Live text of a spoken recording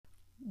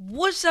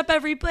What's up,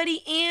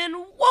 everybody, and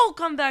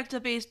welcome back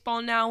to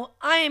Baseball Now.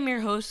 I am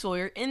your host,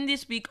 Sawyer, and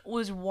this week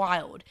was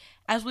wild,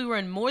 as we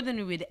learned more than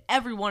we would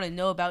ever want to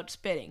know about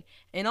spitting.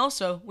 And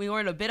also, we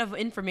learned a bit of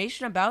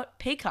information about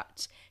pay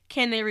cuts.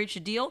 Can they reach a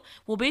deal?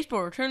 Will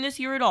baseball return this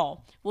year at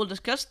all? We'll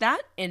discuss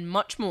that and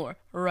much more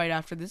right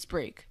after this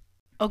break.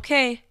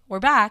 Okay, we're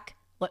back.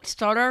 Let's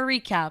start our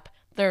recap.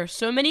 There are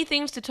so many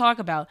things to talk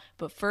about,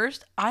 but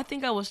first, I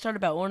think I will start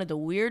about one of the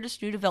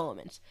weirdest new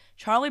developments.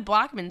 Charlie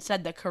Blackmon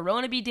said that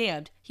Corona be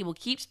damned, he will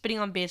keep spitting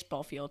on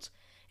baseball fields.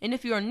 And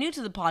if you are new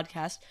to the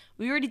podcast,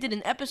 we already did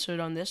an episode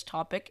on this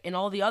topic and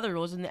all the other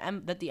rules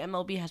that the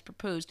MLB has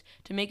proposed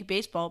to make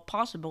baseball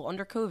possible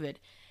under COVID.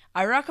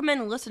 I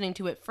recommend listening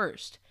to it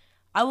first.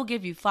 I will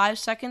give you 5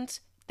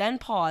 seconds, then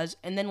pause,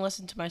 and then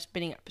listen to my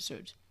spitting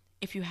episodes.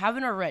 If you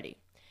haven't already.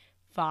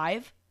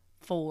 5,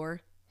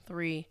 4,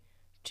 3,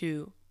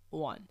 2,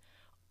 1.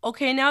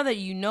 Okay, now that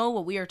you know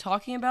what we are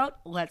talking about,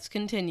 let's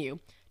continue.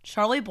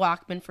 Charlie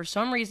Blackmon, for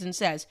some reason,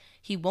 says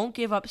he won't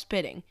give up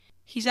spitting.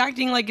 He's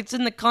acting like it's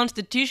in the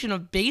constitution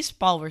of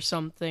baseball or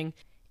something.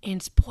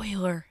 And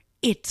spoiler,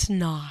 it's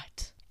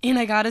not. And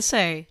I gotta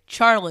say,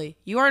 Charlie,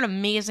 you are an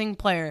amazing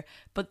player,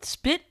 but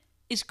spit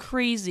is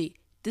crazy.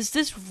 Is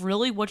this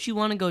really what you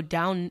want to go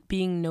down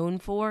being known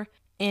for?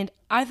 And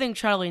I think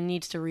Charlie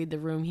needs to read the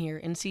room here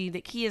and see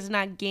that he is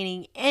not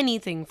gaining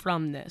anything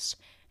from this.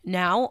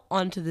 Now,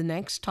 on to the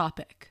next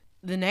topic.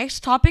 The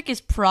next topic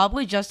is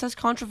probably just as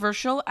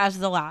controversial as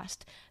the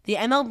last. The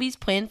MLB's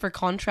plan for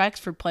contracts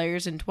for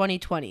players in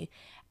 2020.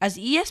 As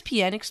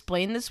ESPN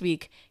explained this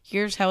week,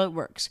 here's how it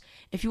works.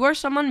 If you are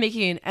someone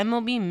making an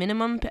MLB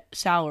minimum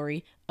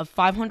salary of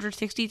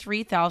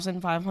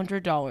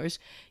 $563,500,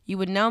 you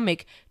would now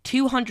make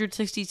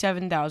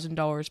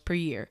 $267,000 per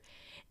year.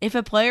 If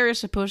a player is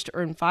supposed to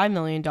earn $5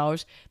 million,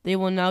 they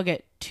will now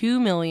get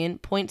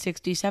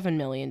 $2,067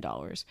 million.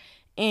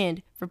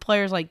 And for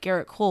players like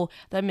Gerrit Cole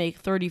that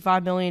make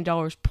 $35 million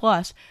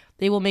plus,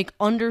 they will make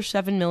under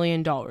 $7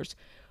 million.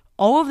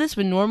 All of this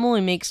would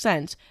normally make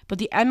sense, but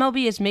the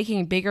MLB is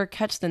making bigger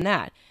cuts than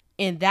that,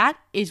 and that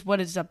is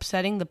what is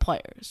upsetting the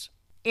players.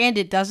 And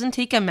it doesn't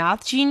take a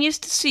math genius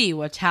to see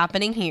what's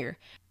happening here.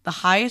 The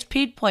highest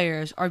paid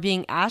players are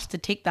being asked to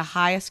take the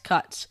highest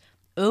cuts.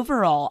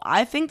 Overall,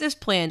 I think this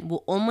plan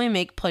will only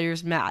make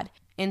players mad,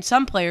 and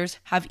some players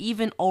have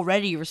even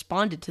already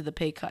responded to the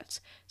pay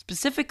cuts.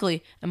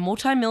 Specifically, a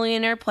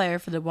multimillionaire player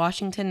for the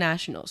Washington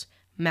Nationals,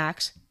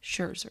 Max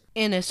Scherzer.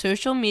 In a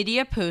social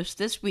media post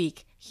this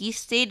week, he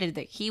stated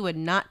that he would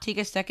not take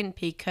a second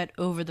pay cut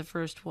over the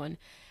first one.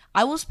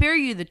 I will spare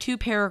you the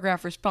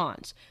 2-paragraph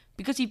response,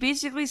 because he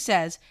basically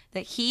says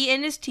that he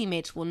and his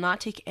teammates will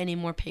not take any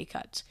more pay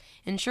cuts.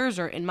 And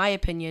Scherzer, in my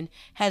opinion,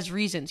 has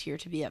reasons here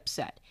to be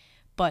upset.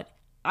 But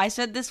I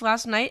said this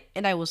last night,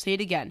 and I will say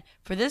it again.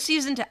 For this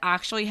season to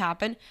actually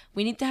happen,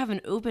 we need to have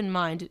an open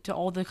mind to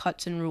all the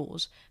cuts and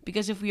rules,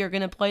 because if we are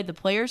going to play, the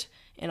players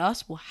and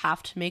us will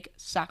have to make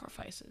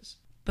sacrifices.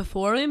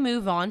 Before we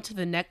move on to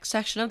the next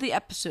section of the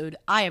episode,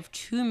 I have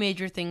 2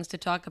 major things to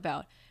talk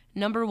about.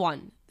 Number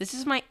 1, this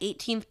is my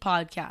 18th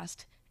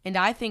podcast, and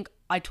I think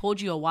I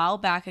told you a while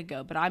back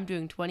ago, but I'm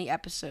doing 20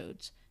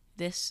 episodes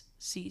this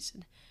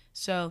season.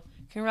 So,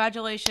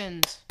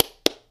 congratulations.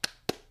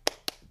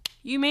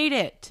 You made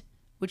it.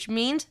 Which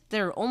means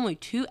there are only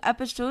 2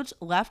 episodes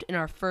left in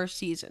our first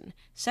season.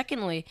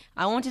 Secondly,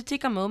 I want to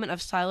take a moment of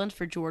silence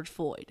for George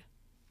Floyd.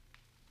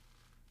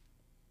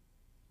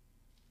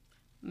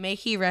 May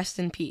he rest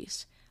in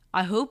peace.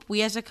 I hope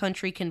we as a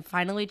country can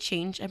finally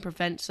change and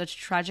prevent such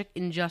tragic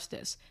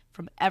injustice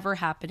from ever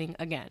happening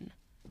again.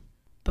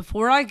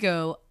 Before I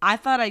go, I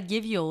thought I'd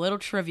give you a little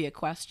trivia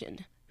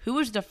question. Who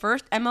was the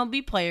first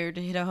MLB player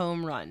to hit a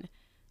home run?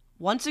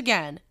 Once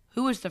again,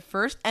 who was the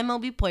first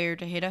MLB player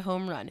to hit a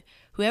home run?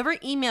 Whoever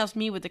emails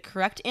me with the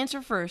correct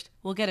answer first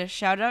will get a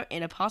shout-out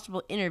and a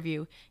possible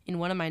interview in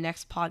one of my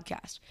next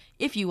podcasts,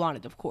 if you want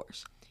it, of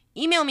course.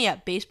 Email me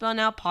at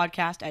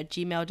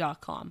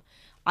baseballnowpodcast@gmail.com.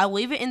 I'll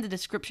leave it in the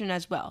description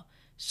as well.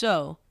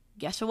 So,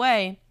 guess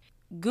away.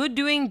 Good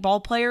Doing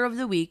Ball Player of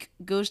the Week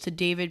goes to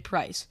David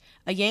Price.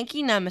 A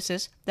Yankee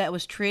nemesis that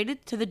was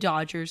traded to the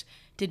Dodgers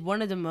did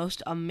one of the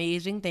most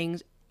amazing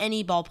things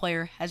any ball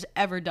player has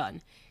ever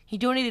done. He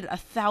donated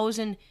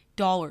 $1,000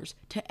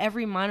 to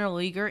every minor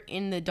leaguer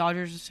in the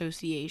Dodgers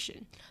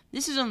Association.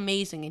 This is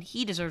amazing, and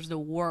he deserves the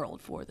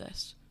world for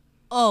this.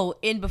 Oh,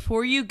 and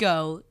before you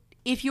go,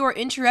 if you are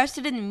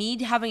interested in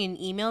me having an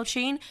email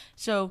chain,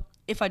 so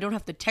if I don't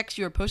have to text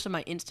you or post on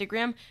my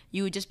Instagram,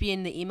 you would just be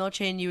in the email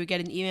chain, you would get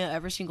an email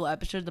every single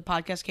episode the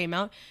podcast came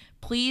out,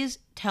 please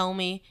tell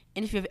me,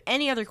 and if you have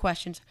any other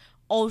questions,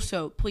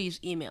 also please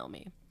email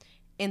me.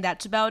 And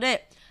that's about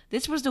it.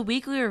 This was the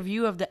weekly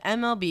review of the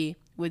MLB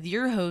with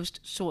your host,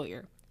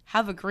 Sawyer.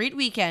 Have a great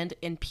weekend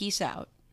and peace out.